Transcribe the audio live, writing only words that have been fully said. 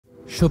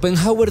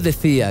Schopenhauer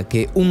decía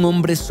que un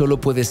hombre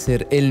solo puede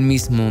ser él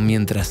mismo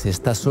mientras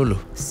está solo.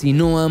 Si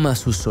no ama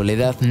su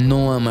soledad,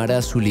 no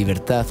amará su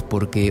libertad,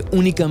 porque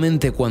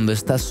únicamente cuando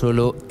está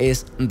solo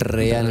es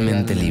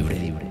realmente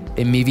libre.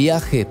 En mi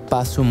viaje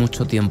paso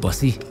mucho tiempo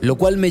así, lo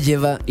cual me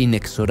lleva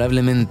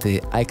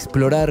inexorablemente a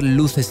explorar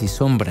luces y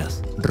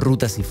sombras,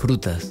 rutas y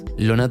frutas,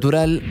 lo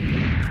natural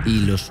y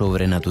lo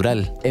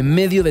sobrenatural. En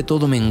medio de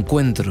todo me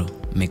encuentro,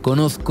 me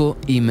conozco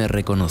y me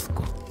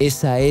reconozco.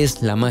 Esa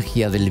es la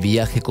magia del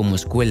viaje como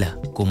escuela,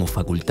 como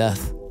facultad,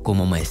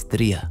 como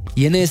maestría.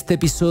 Y en este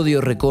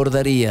episodio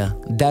recordaría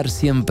dar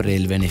siempre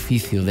el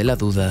beneficio de la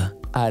duda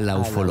a la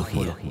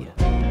ufología.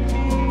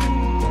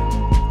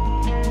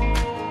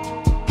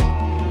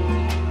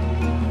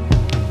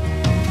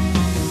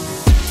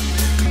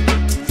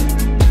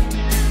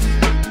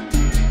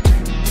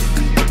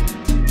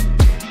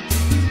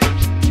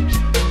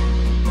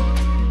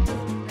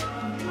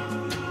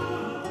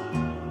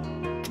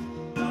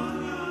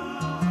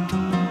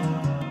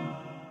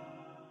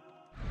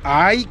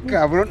 Ay,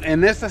 cabrón,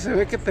 en esta se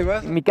ve que te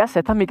vas. Mi casa,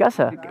 esta es mi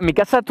casa. Mi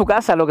casa es tu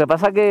casa, lo que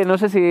pasa que no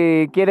sé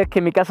si quieres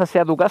que mi casa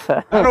sea tu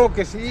casa. Claro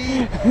que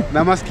sí.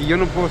 Nada más que yo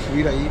no puedo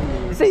subir ahí.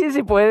 Sí,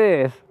 sí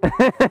puedes.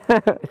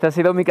 Esta ha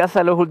sido mi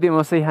casa los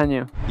últimos 6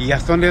 años. ¿Y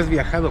hasta dónde has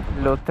viajado?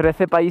 Los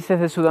 13 países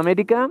de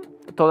Sudamérica,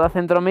 toda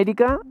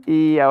Centroamérica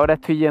y ahora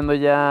estoy yendo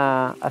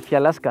ya hacia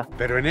Alaska.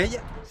 ¿Pero en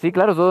ella? Sí,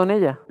 claro, todo en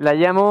ella. La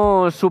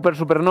llamo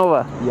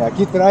supernova. Y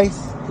aquí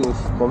traes tus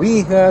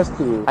cobijas,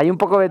 Hay un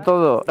poco de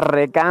todo.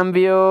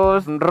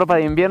 Recambios, ropa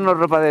de invierno,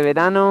 ropa de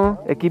verano,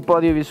 equipo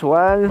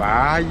audiovisual.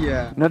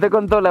 Vaya. ¿No te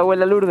contó la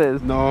abuela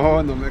Lourdes?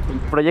 No, no me contó. El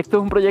proyecto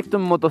es un proyecto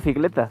en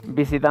motocicleta,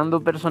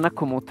 visitando personas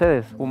como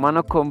ustedes,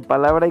 humanos con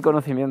palabra y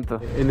conocimiento.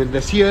 En el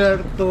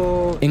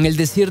desierto. En el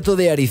desierto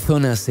de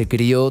Arizona se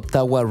crió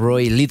Tawa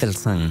Roy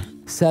Littleson,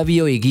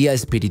 sabio y guía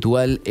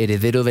espiritual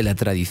heredero de la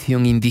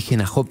tradición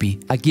indígena Hopi,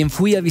 a quien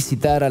fui a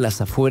visitar a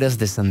las afueras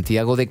de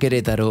Santiago de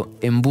Querétaro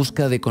en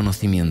busca de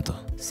conocimiento.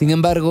 Sin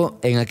embargo,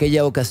 en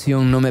aquella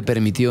ocasión no me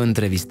permitió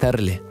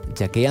entrevistarle,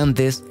 ya que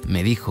antes,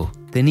 me dijo,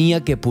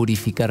 tenía que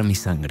purificar mi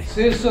sangre.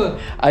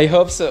 I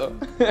hope so.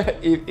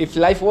 If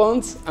life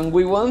wants and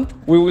we want,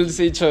 we will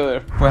see each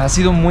other. Pues ha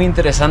sido muy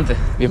interesante,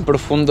 bien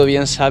profundo,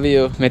 bien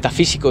sabio,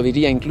 metafísico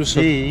diría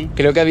incluso. Sí.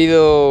 Creo que ha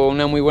habido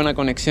una muy buena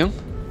conexión.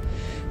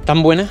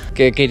 Tan buena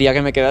que quería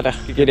que me quedara.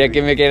 Quería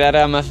que me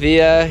quedara más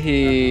días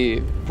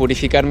y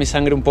purificar mi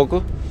sangre un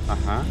poco.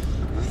 Ajá.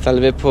 Tal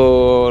vez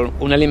por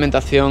una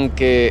alimentación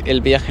que el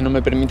viaje no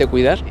me permite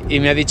cuidar. Y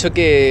me ha dicho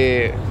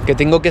que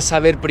tengo que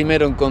saber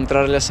primero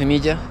encontrar la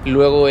semilla,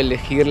 luego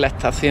elegir la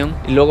estación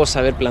y luego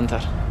saber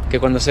plantar. Que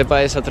cuando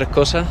sepa esas 3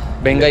 cosas,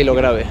 venga y lo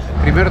grabe.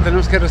 Primero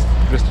tenemos que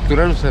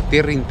reestructurar nuestra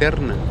tierra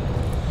interna.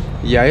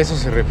 Y a eso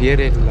se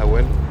refiere el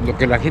abuelo. Lo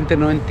que la gente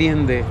no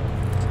entiende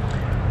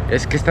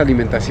es que esta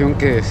alimentación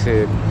que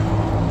se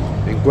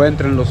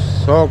encuentra en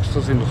los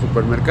Oxxos, en los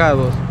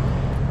supermercados,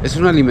 es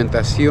una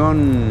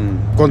alimentación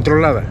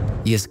controlada.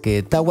 Y es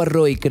que Tawa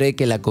Roy cree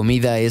que la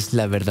comida es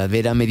la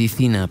verdadera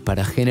medicina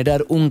para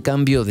generar un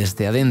cambio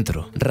desde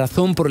adentro,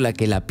 razón por la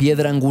que la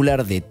piedra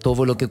angular de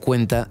todo lo que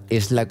cuenta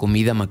es la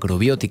comida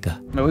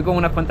macrobiótica. Me voy con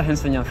unas cuantas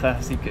enseñanzas,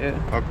 así que...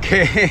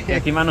 Ok. Y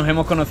aquí más nos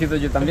hemos conocido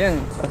yo también,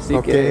 así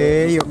Ok,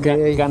 que...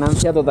 ok.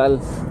 Ganancia total.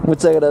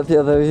 Muchas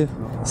gracias, David.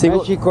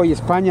 México y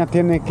España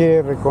tienen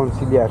que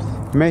reconciliarse.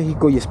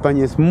 México y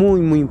España es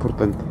muy, muy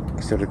importante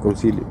que se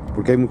reconcilien,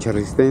 porque hay mucha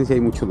resistencia, hay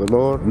mucho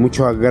dolor,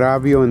 mucho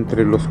agravio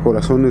entre los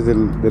corazones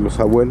de los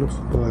abuelos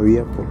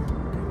todavía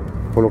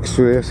por lo que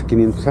sucedió hace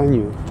 500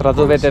 años.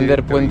 Trato de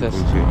tender puentes.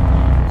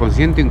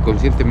 Consciente o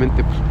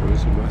inconscientemente, pues por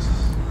eso lo haces.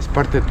 Es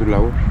parte de tu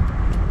labor,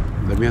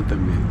 la mía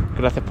también.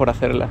 Gracias por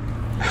hacerla.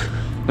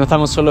 No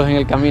estamos solos en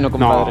el camino,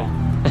 compadre.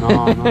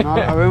 No,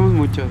 sabemos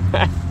mucho.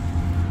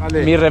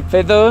 Vale. Mis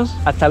respetos.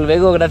 Hasta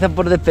luego. Gracias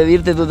por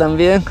despedirte tú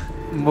también.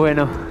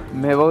 Bueno,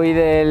 me voy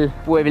del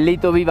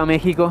pueblito Viva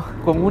México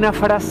con una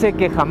frase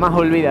que jamás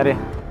olvidaré.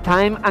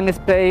 Time and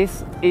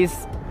space is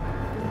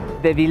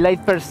the delayed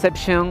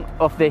perception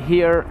of the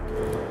here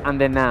and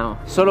the now.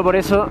 Solo por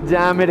eso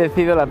ya ha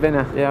merecido la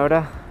pena. Y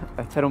ahora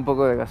a echar un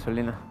poco de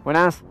gasolina.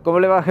 Buenas, ¿cómo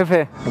le va,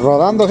 jefe?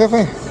 Rodando,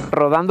 jefe.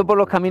 Rodando por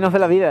los caminos de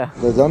la vida.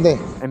 ¿Desde dónde?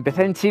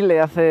 Empecé en Chile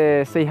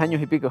hace 6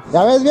 años y pico.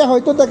 Ya ves, viejo,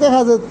 y tú te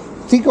quejas de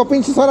 5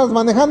 pinches horas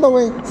manejando,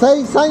 güey.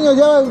 6 años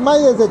lleva el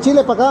May desde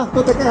Chile para acá.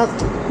 Tú te quejas,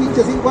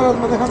 pinches 5 horas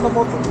manejando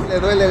moto. Le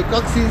duele el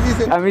coxis,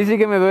 dice. A mí sí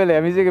que me duele,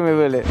 a mí sí que me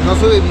duele. No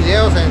sube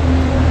videos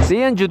en...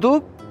 Sí, en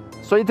YouTube.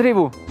 Soy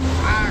Tribu.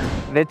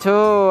 De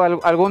hecho,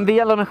 algún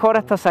día a lo mejor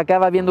hasta se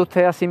acaba viendo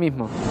usted a sí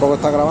mismo. ¿Cómo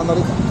está grabando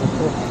ahorita?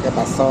 ¿Qué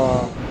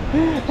pasó? Que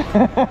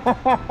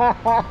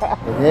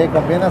llegue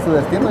con bien a su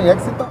destino y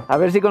éxito. A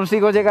ver si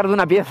consigo llegar de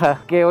una pieza,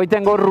 que hoy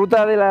tengo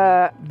ruta de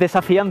las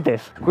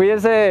desafiantes.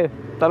 Cuídense,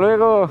 hasta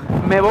luego.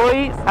 Me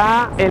voy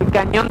a el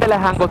Cañón de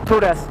las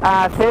Angosturas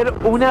a hacer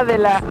una de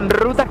las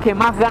rutas que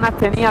más ganas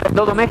tenía de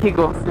todo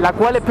México, la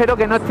cual espero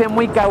que no esté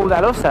muy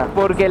caudalosa,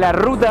 porque la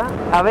ruta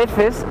a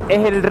veces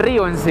es el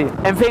río en sí.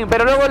 En fin,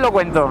 pero luego os lo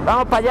cuento.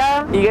 Vamos para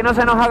allá y que no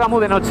se nos haga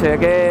muy de noche,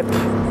 que...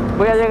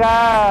 Voy a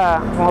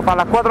llegar como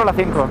para las 4 o las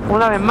 5.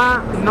 Una vez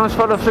más, no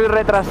solo soy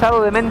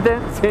retrasado de mente,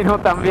 sino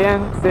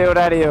también de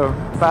horario.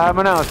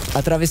 ¡Vámonos!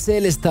 Atravesé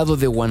el estado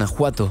de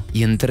Guanajuato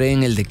y entré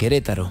en el de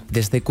Querétaro,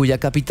 desde cuya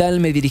capital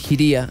me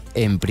dirigiría,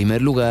 en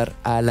primer lugar,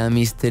 a la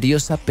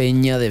misteriosa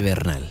Peña de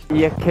Bernal.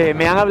 Y es que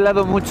me han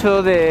hablado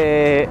mucho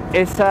de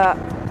esa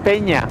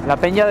peña, la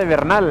Peña de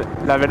Bernal.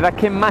 La verdad es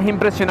que es más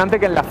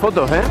impresionante que en las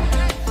fotos, ¿eh?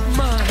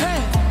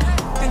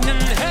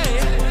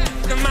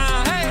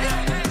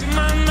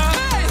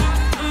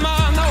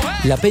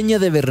 La Peña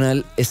de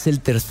Bernal es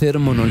el tercer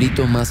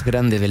monolito más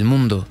grande del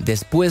mundo,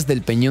 después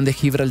del Peñón de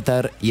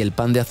Gibraltar y el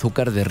Pan de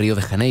Azúcar de Río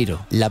de Janeiro.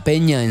 La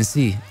peña en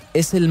sí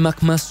es el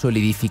magma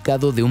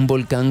solidificado de un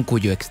volcán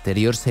cuyo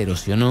exterior se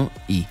erosionó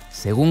y,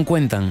 según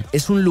cuentan,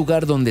 es un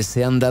lugar donde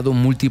se han dado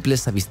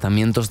múltiples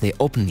avistamientos de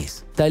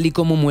ovnis, tal y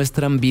como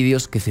muestran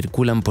vídeos que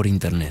circulan por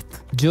internet.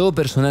 Yo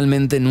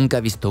personalmente nunca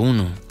he visto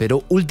uno,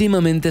 pero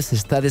últimamente se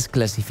está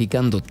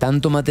desclasificando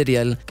tanto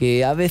material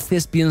que a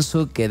veces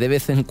pienso que de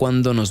vez en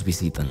cuando nos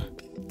visitan.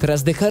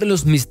 Tras dejar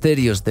los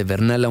misterios de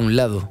Bernal a un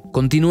lado,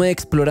 continué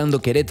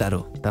explorando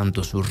Querétaro,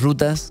 tanto sus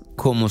rutas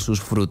como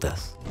sus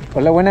frutas.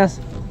 Hola, buenas.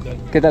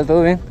 ¿Qué tal?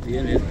 ¿Todo bien?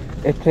 Bien.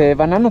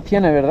 Bananos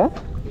tiene, ¿verdad?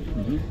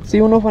 Sí,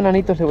 unos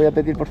bananitos le voy a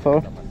pedir, por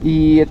favor.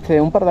 Y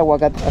un par de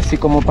aguacates, así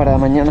como para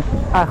mañana.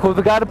 A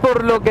juzgar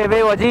por lo que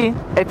veo allí,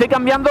 estoy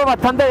cambiando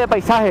bastante de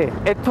paisaje.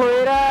 Esto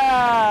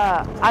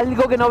era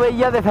algo que no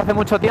veía desde hace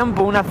mucho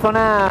tiempo. Una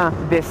zona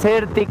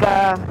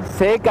desértica,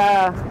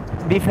 seca,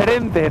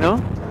 diferente,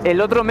 ¿no? El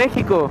otro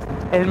México,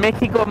 el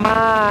México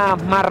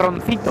más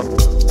marroncito.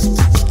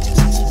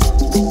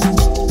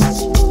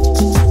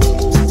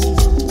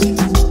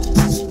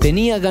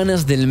 Tenía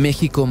ganas del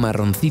México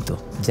marroncito,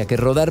 ya que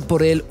rodar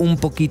por él un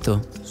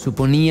poquito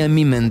suponía en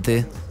mi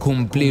mente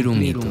cumplir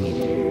un hito.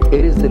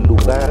 Eres el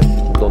lugar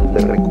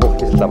donde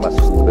recoges la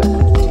basura,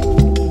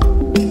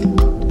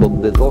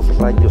 donde dos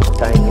rayos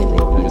caen en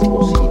el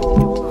mismo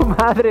sitio.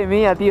 Madre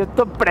mía, tío,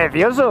 esto es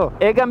precioso.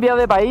 He cambiado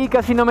de país y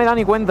casi no me da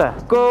ni cuenta.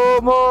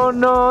 ¿Cómo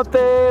no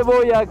te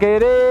voy a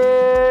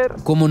querer?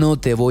 ¿Cómo no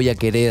te voy a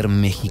querer,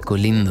 México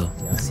lindo?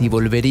 Si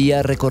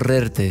volvería a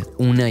recorrerte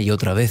una y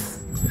otra vez.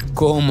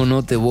 ¿Cómo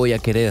no te voy a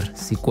querer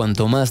si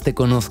cuanto más te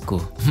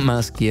conozco,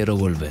 más quiero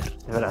volver?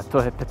 De verdad, esto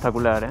es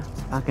espectacular,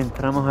 ¿eh? Que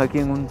entramos aquí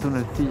en un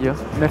tunelcillo.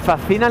 Me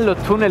fascinan los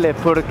túneles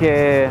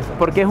porque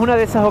es una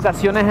de esas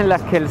ocasiones en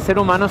las que el ser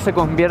humano se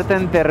convierte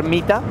en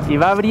termita y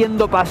va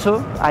abriendo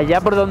paso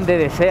allá por donde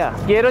desea.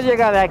 Quiero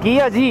llegar de aquí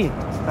a allí.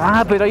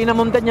 Pero hay una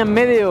montaña en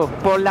medio.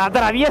 Pues la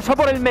atravieso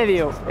por el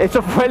medio.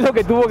 Eso fue lo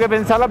que tuvo que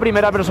pensar la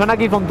primera persona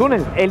que hizo un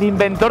túnel. El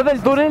inventor del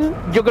túnel,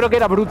 yo creo que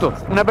era bruto.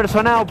 Una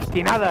persona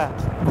obstinada.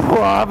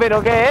 ¡Buah!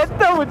 ¿Pero qué es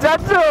esto,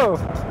 muchachos?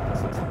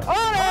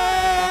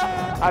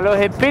 ¡Hola! A los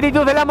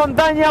espíritus de la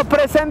montaña os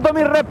presento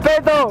mi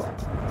respeto.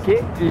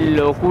 ¡Qué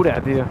locura,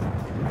 tío!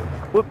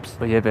 Ups.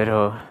 Oye,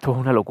 pero esto es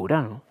una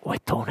locura, ¿no? O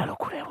esto es una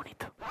locura, es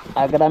bonito.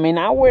 A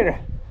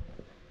Gramenauer.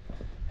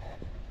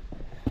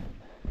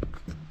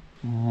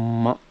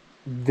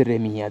 Madre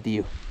mía,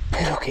 tío.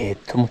 ¿Pero qué es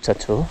esto,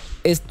 muchacho?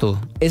 Esto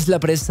es la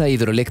presa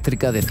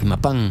hidroeléctrica de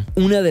Zimapán,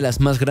 una de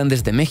las más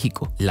grandes de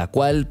México, la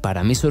cual,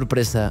 para mi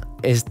sorpresa,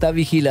 está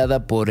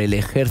vigilada por el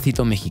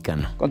ejército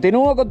mexicano.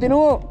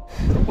 Continúo.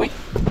 Uy,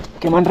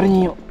 que me han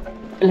reñido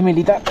el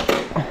militar.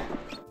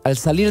 Al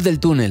salir del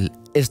túnel,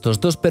 estos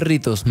dos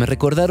perritos me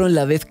recordaron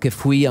la vez que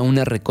fui a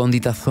una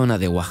recóndita zona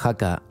de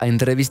Oaxaca a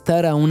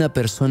entrevistar a una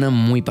persona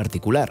muy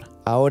particular.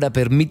 Ahora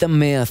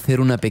permítanme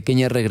hacer una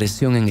pequeña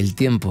regresión en el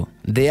tiempo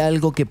de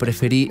algo que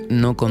preferí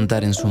no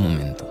contar en su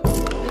momento.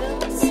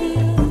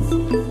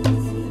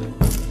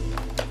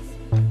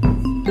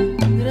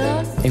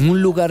 En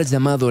un lugar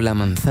llamado La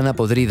Manzana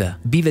Podrida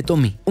vive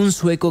Tommy, un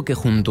sueco que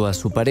junto a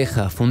su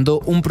pareja fundó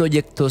un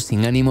proyecto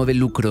sin ánimo de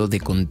lucro de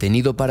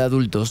contenido para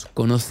adultos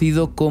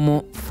conocido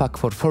como Fuck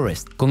for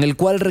Forest, con el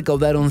cual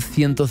recaudaron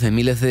cientos de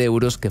miles de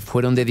euros que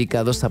fueron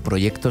dedicados a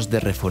proyectos de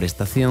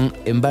reforestación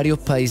en varios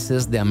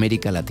países de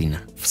América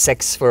Latina.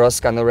 Sex for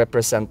us kind of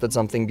represented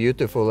something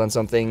beautiful and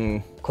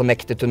something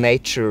connected to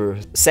nature.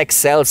 Sex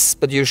sells,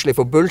 but usually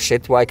for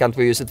bullshit. Why can't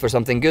we use it for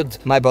something good?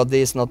 My body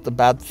is not a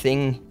bad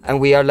thing,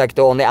 and we are like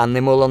the only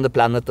animal on the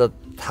planet that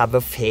have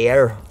a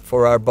fear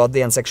for our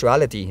body and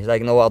sexuality.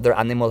 Like no other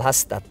animal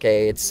has that.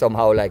 Okay, it's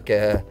somehow like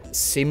a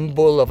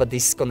symbol of a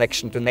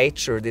disconnection to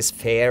nature, this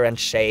fear and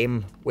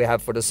shame we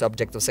have for the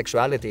subject of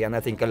sexuality. And I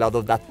think a lot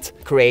of that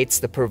creates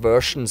the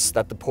perversions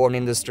that the porn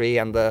industry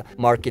and the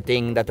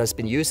marketing that has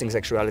been using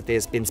sexuality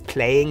has been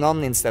playing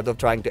on, instead of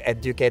trying to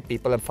educate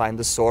people and find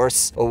the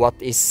source of what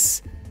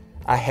is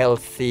a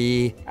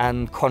healthy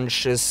and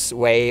conscious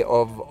way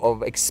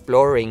of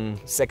exploring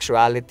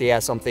sexuality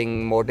as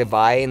something more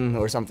divine,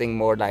 or something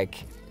more like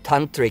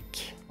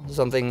tantric,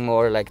 something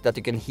more like that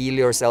you can heal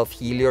yourself,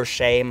 heal your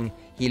shame,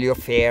 heal your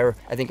fear.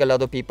 I think a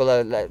lot of people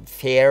are like,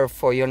 fear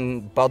for your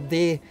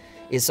body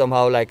is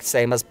somehow like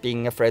same as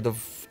being afraid of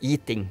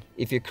eating.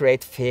 If you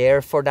create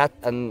fear for that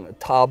and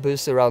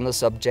taboos around a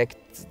subject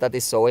that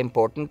is so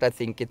important, I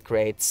think it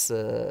creates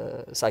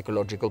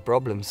psychological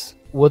problems.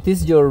 What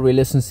is your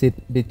relationship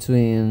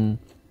between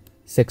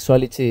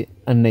sexuality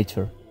and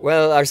nature?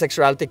 Well, our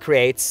sexuality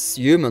creates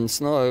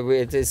humans, no?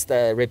 It is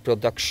the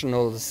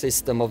reproductional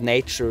system of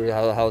nature,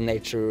 how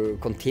nature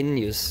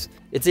continues.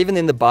 It's even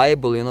in the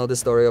Bible, you know, the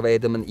story of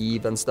Adam and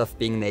Eve and stuff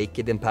being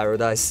naked in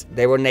paradise.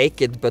 They were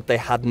naked, but they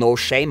had no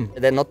shame.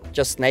 They're not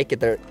just naked,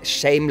 they're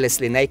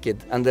shamelessly naked.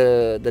 And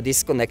the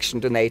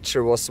disconnection to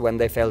nature was when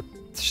they felt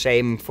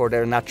shame for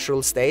their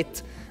natural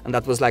state. And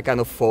that was like kind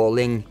of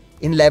falling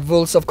in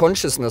levels of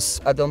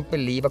consciousness. I don't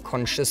believe a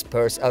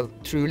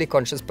truly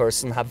conscious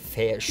person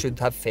should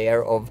have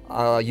fear of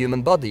a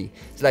human body.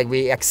 It's like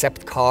we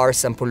accept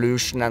cars and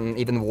pollution and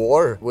even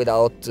war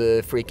without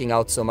freaking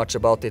out so much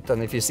about it.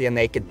 And if you see a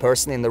naked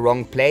person in the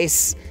wrong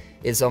place,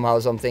 it's somehow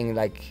something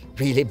like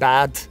really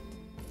bad.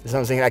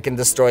 Something that can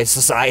destroy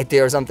society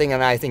or something,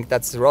 and I think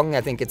that's wrong.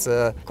 I think it's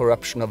a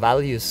corruption of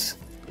values.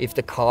 If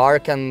the car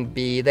can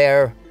be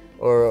there,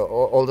 or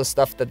all the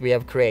stuff that we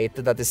have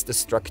created that is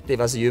destructive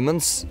as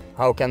humans,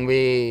 how can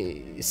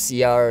we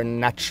see our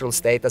natural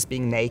state as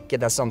being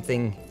naked as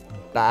something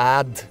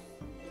bad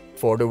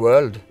for the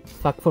world?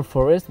 Fact for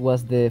Forest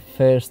was the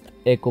first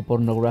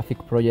eco-pornographic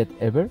project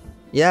ever.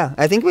 Yeah,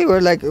 I think we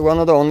were like one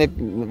of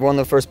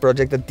the first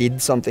projects that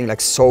did something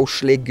like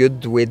socially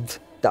good with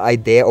the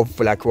idea of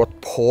like what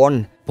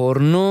porn.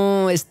 Por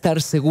no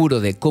estar seguro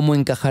de cómo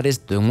encajar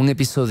esto en un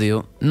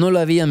episodio, no lo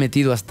había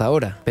metido hasta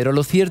ahora, pero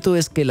lo cierto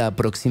es que la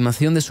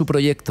aproximación de su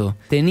proyecto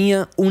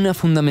tenía una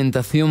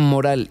fundamentación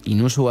moral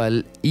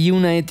inusual y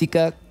una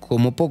ética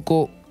como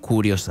poco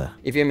curiosa.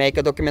 If you make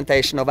a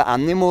documentation of an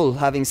animal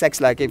having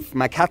sex, like if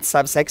my cats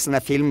have sex and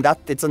I film that,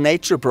 it's a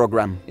nature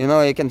program. You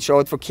know, you can show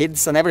it for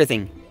kids and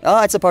everything.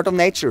 Oh, it's a part of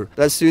nature.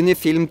 But as soon as you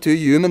film two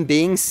human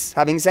beings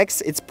having sex,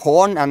 it's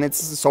porn and it's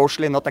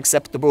socially not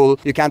acceptable.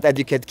 You can't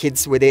educate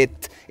kids with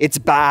it. It's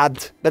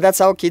bad. But that's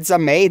how kids are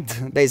made,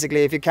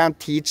 basically. If you can't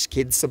teach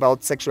kids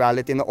about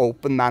sexuality in an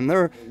open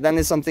manner, then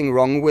there's something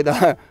wrong with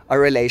our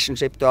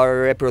relationship to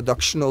our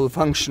reproductional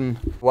function.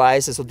 Why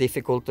is it so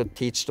difficult to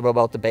teach them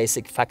about the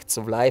basic facts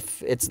of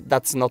life?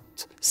 That's not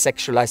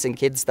sexualizing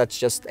kids, that's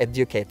just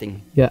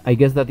educating. Yeah, I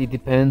guess that it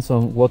depends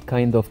on what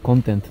kind of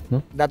content,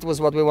 no? That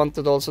was what we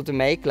wanted also to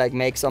make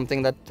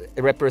something that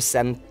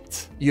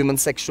represents human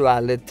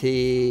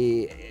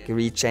sexuality,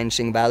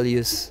 rechanging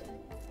values.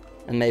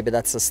 And maybe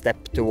that's a step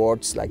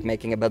towards like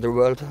making a better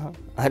world.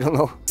 I don't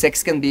know.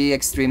 Sex can be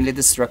extremely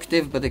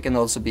destructive, but it can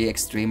also be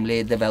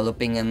extremely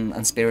developing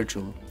and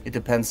spiritual. It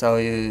depends how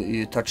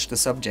you touch the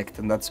subject,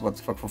 and that's what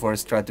Fuck for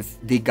Forest tried to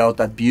dig out,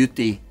 that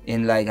beauty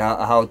in like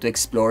how to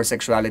explore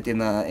sexuality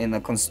in a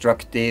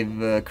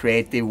constructive,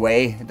 creative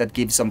way that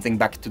gives something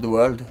back to the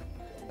world.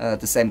 At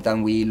the same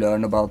time we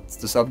learn about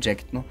the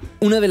subject, ¿no?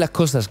 Una de las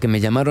cosas que me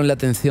llamaron la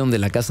atención de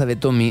la casa de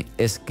Tommy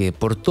es que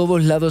por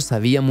todos lados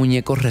había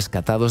muñecos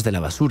rescatados de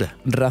la basura,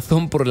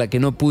 razón por la que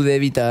no pude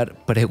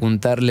evitar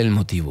preguntarle el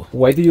motivo.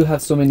 Why do you have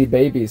so many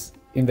babies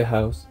in the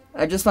house?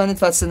 I just find it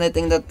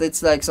fascinating that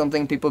it's like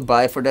something people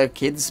buy for their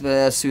kids, but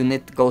as soon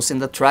it goes in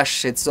the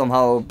trash, it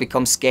somehow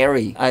becomes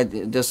scary. I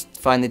just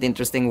find it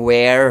interesting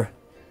where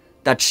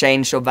that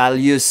change of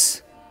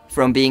values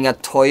from being a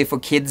toy for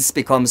kids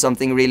becomes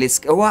something really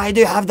why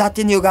do you have that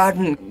in your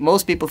garden?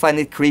 Most people find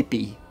it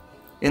creepy,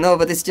 you know,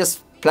 but it's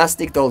just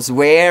plastic dolls.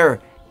 Where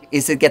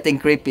is it getting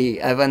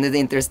creepy? I find it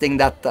interesting,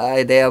 that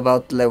idea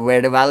about like,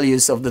 where the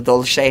values of the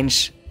dolls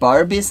change.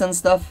 Barbies and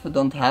stuff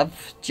don't have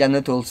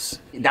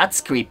genitals.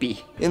 That's creepy.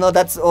 You know,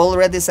 that's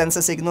already sends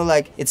a signal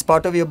like it's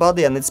part of your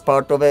body and it's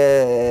part of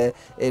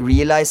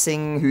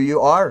realizing who you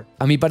are.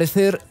 A mi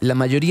parecer, la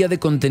mayoría de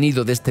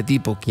contenido de este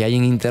tipo que hay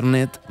en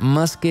internet,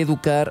 más que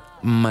educar,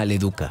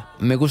 maleduca.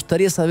 Me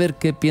gustaría saber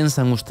qué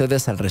piensan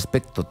ustedes al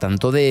respecto,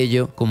 tanto de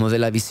ello como de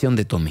la visión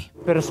de Tommy.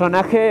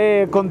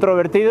 Personaje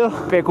controvertido,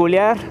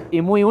 peculiar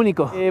y muy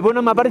único.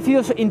 Bueno, me ha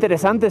parecido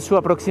interesante su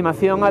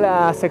aproximación a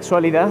la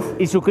sexualidad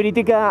y su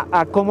crítica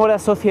a cómo la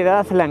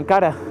sociedad la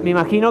encara. Me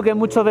imagino que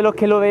muchos de los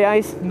que lo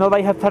veáis no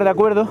vais a estar de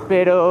acuerdo,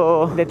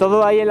 pero de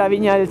todo hay en la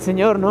viña del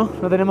Señor, ¿no?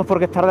 No tenemos por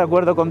qué estar de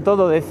acuerdo con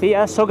todo.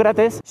 Decía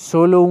Sócrates,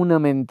 solo una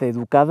mente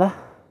educada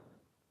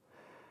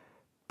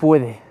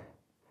puede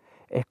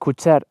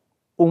escuchar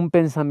un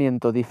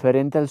pensamiento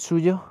diferente al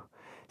suyo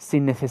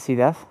sin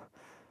necesidad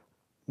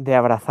de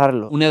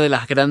abrazarlo. Una de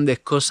las grandes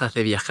cosas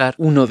de viajar,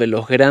 uno de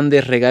los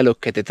grandes regalos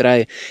que te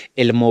trae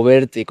el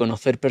moverte y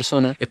conocer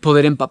personas, es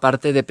poder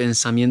empaparte de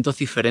pensamientos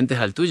diferentes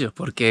al tuyo,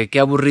 porque qué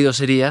aburrido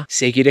sería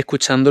seguir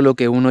escuchando lo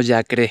que uno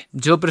ya cree.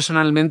 Yo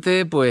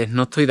personalmente pues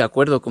no estoy de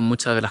acuerdo con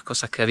muchas de las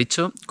cosas que ha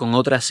dicho, con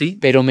otras sí,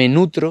 pero me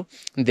nutro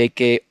de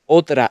que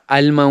otra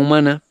alma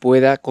humana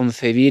pueda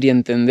concebir y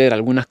entender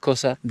algunas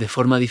cosas de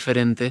forma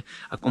diferente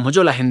a como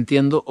yo las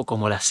entiendo o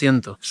como las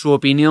siento. Su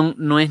opinión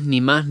no es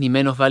ni más ni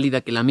menos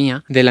válida que la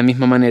mía, de la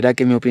misma manera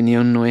que mi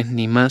opinión no es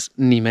ni más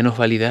ni menos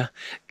válida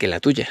que la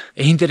tuya.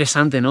 Es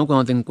interesante, ¿no?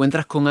 Cuando te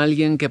encuentras con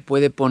alguien que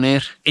puede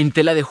poner en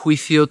tela de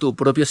juicio tu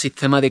propio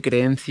sistema de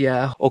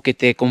creencias o que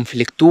te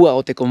conflictúa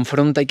o te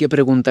confronta, hay que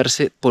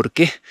preguntarse ¿por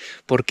qué?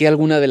 ¿Por qué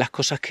alguna de las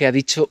cosas que ha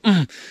dicho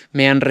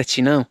me han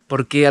rechinado?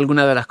 ¿Por qué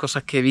alguna de las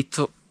cosas que he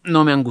visto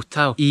no me han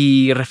gustado?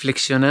 Y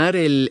reflexionar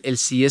el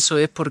si eso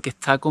es porque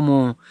está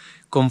como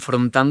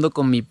confrontando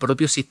con mi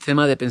propio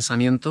sistema de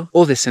pensamiento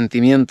o de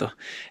sentimientos.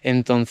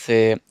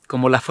 Entonces,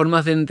 como las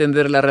formas de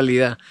entender la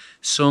realidad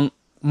son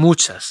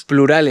muchas,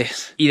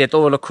 plurales y de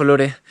todos los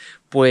colores,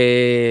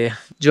 pues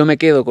yo me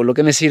quedo con lo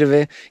que me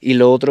sirve y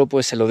lo otro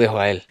pues se lo dejo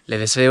a él. Le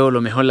deseo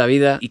lo mejor en la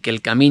vida y que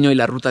el camino y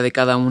la ruta de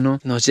cada uno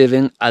nos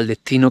lleven al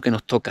destino que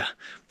nos toca,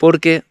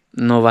 porque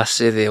no va a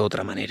ser de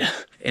otra manera.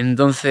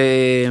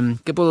 Entonces,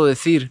 ¿qué puedo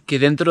decir? Que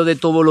dentro de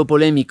todo lo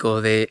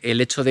polémico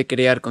del hecho de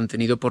crear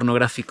contenido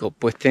pornográfico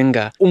pues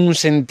tenga un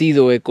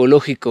sentido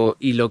ecológico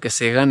y lo que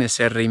se gane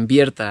se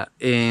reinvierta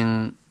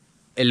en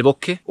el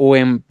bosque o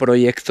en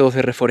proyectos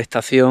de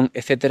reforestación,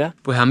 etcétera,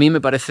 pues a mí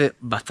me parece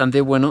bastante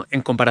bueno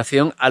en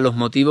comparación a los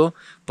motivos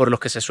por los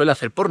que se suele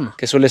hacer porno,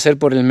 que suele ser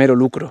por el mero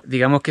lucro.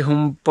 Digamos que es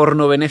un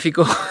porno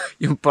benéfico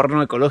y un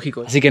porno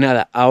ecológico. Así que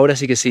nada, ahora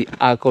sí que sí,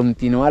 a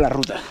continuar la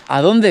ruta.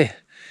 ¿A dónde?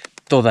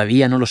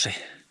 Todavía no lo sé.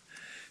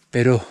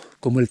 Pero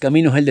como el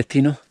camino es el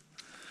destino,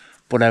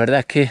 pues la verdad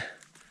es que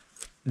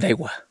da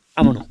igual.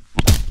 Vámonos.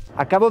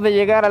 Acabo de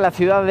llegar a la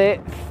ciudad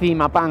de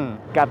Zimapán,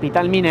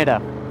 capital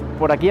minera.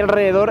 Por aquí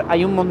alrededor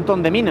hay un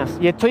montón de minas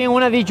y estoy en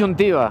una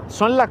disyuntiva.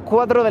 Son las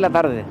 4 de la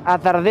tarde,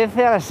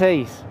 atardece a las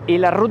 6 y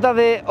la ruta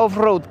de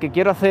off-road que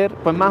quiero hacer,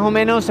 pues más o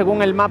menos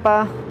según el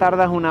mapa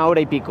tardas 1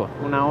 hora y pico,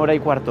 1 hora y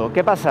cuarto.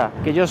 ¿Qué pasa?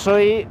 Que yo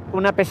soy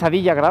una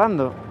pesadilla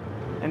grabando.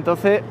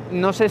 Entonces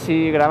no sé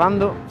si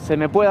grabando se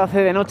me puede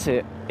hacer de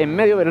noche en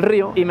medio del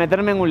río y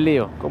meterme en un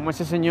lío, como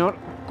ese señor,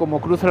 como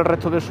cruza el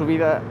resto de su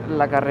vida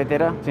la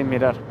carretera sin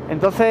mirar.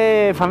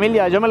 Entonces,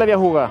 familia, yo me la voy a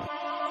jugar.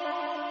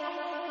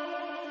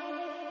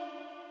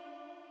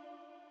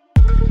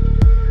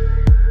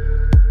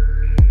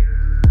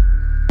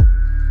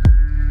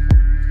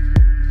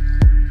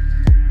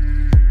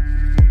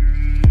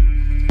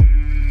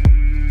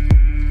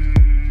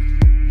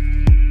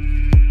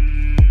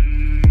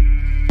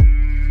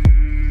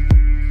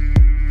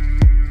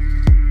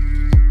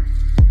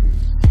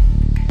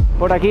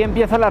 Por aquí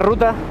empieza la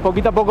ruta,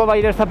 poquito a poco va a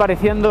ir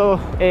desapareciendo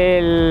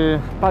el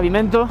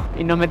pavimento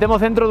y nos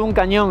metemos dentro de un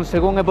cañón,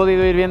 según he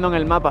podido ir viendo en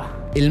el mapa.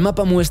 El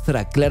mapa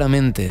muestra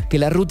claramente que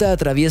la ruta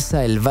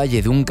atraviesa el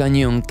valle de un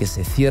cañón que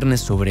se cierne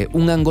sobre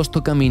un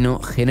angosto camino,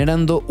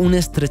 generando una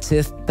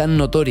estrechez tan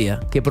notoria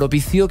que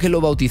propició que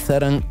lo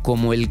bautizaran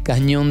como el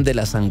Cañón de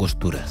las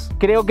Angosturas.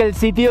 Creo que el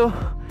sitio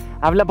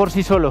habla por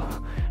sí solo.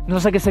 No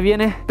sé qué se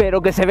viene,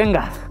 pero que se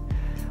venga.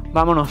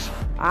 Vámonos.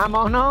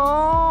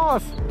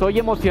 ¡Vámonos! Estoy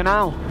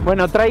emocionado.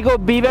 Bueno, traigo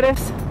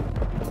víveres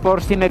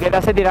por si me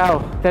quedase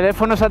tirado.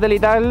 Teléfono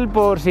satelital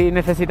por si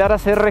necesitara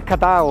ser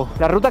rescatado.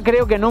 La ruta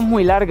creo que no es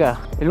muy larga.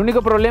 El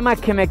único problema es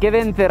que me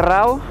quede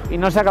enterrado y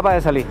no sea capaz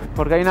de salir.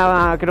 Porque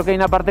creo que hay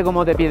una parte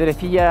como de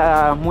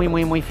piedrecilla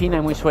muy fina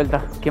y muy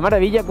suelta. Qué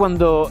maravilla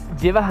cuando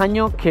llevas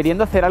años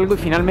queriendo hacer algo y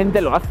finalmente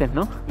lo haces,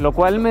 ¿no? Lo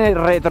cual me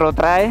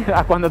retrotrae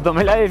a cuando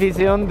tomé la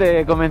decisión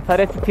de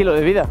comenzar este estilo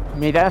de vida.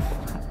 Mirad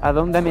a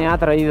dónde me ha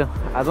traído,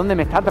 a dónde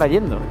me está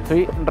trayendo.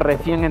 Estoy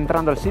recién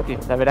entrando al sitio.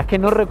 La verdad es que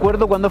no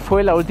recuerdo cuándo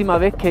fue la última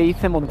vez que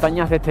hice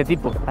montañas de este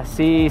tipo,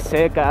 así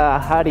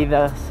secas,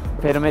 áridas,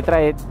 pero me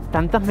trae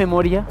tantas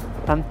memorias,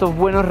 tantos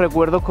buenos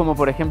recuerdos, como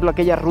por ejemplo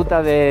aquella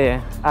ruta de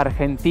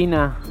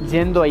Argentina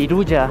yendo a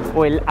Iruya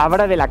o el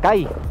Abra de la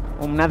Cay,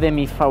 una de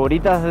mis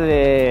favoritas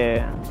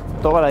de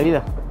toda la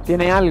vida.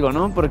 Tiene algo,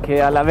 ¿no?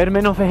 Porque al haber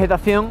menos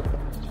vegetación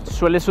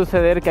suele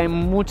suceder que hay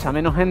mucha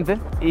menos gente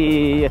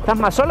y estás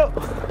más solo.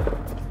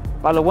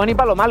 Para lo bueno y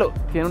para lo malo.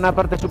 Tiene una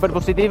parte súper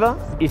positiva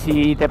y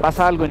si te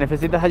pasa algo y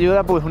necesitas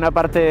ayuda, pues una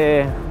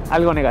parte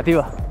algo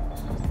negativa.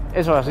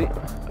 Eso es así.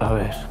 A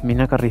ver,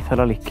 mina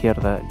Carrizal a la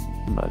izquierda.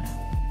 Vale,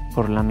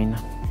 por la mina.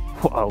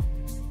 ¡Wow!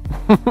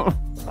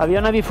 Había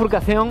una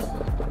bifurcación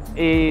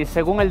y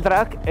según el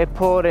track es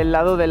por el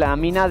lado de la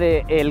mina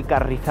de El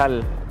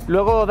Carrizal.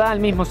 Luego da al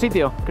mismo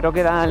sitio, creo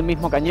que da al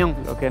mismo cañón.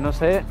 Lo que no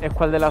sé es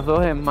cuál de las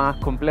dos es más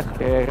compleja.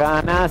 ¡Qué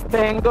ganas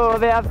tengo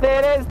de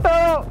hacer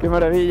esto! ¡Qué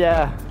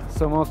maravilla!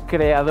 Somos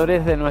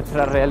creadores de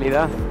nuestra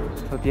realidad.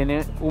 Esto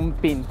tiene un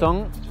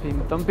pintón.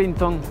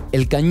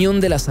 El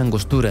Cañón de las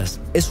Angosturas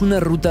es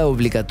una ruta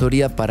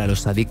obligatoria para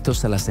los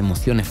adictos a las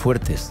emociones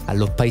fuertes, a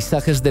los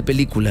paisajes de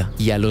película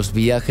y a los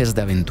viajes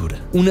de aventura.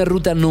 Una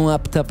ruta no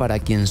apta para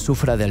quien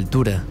sufra de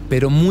altura,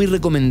 pero muy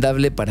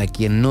recomendable para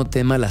quien no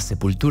tema la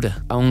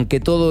sepultura. Aunque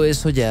todo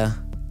eso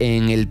ya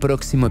en el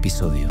próximo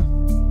episodio.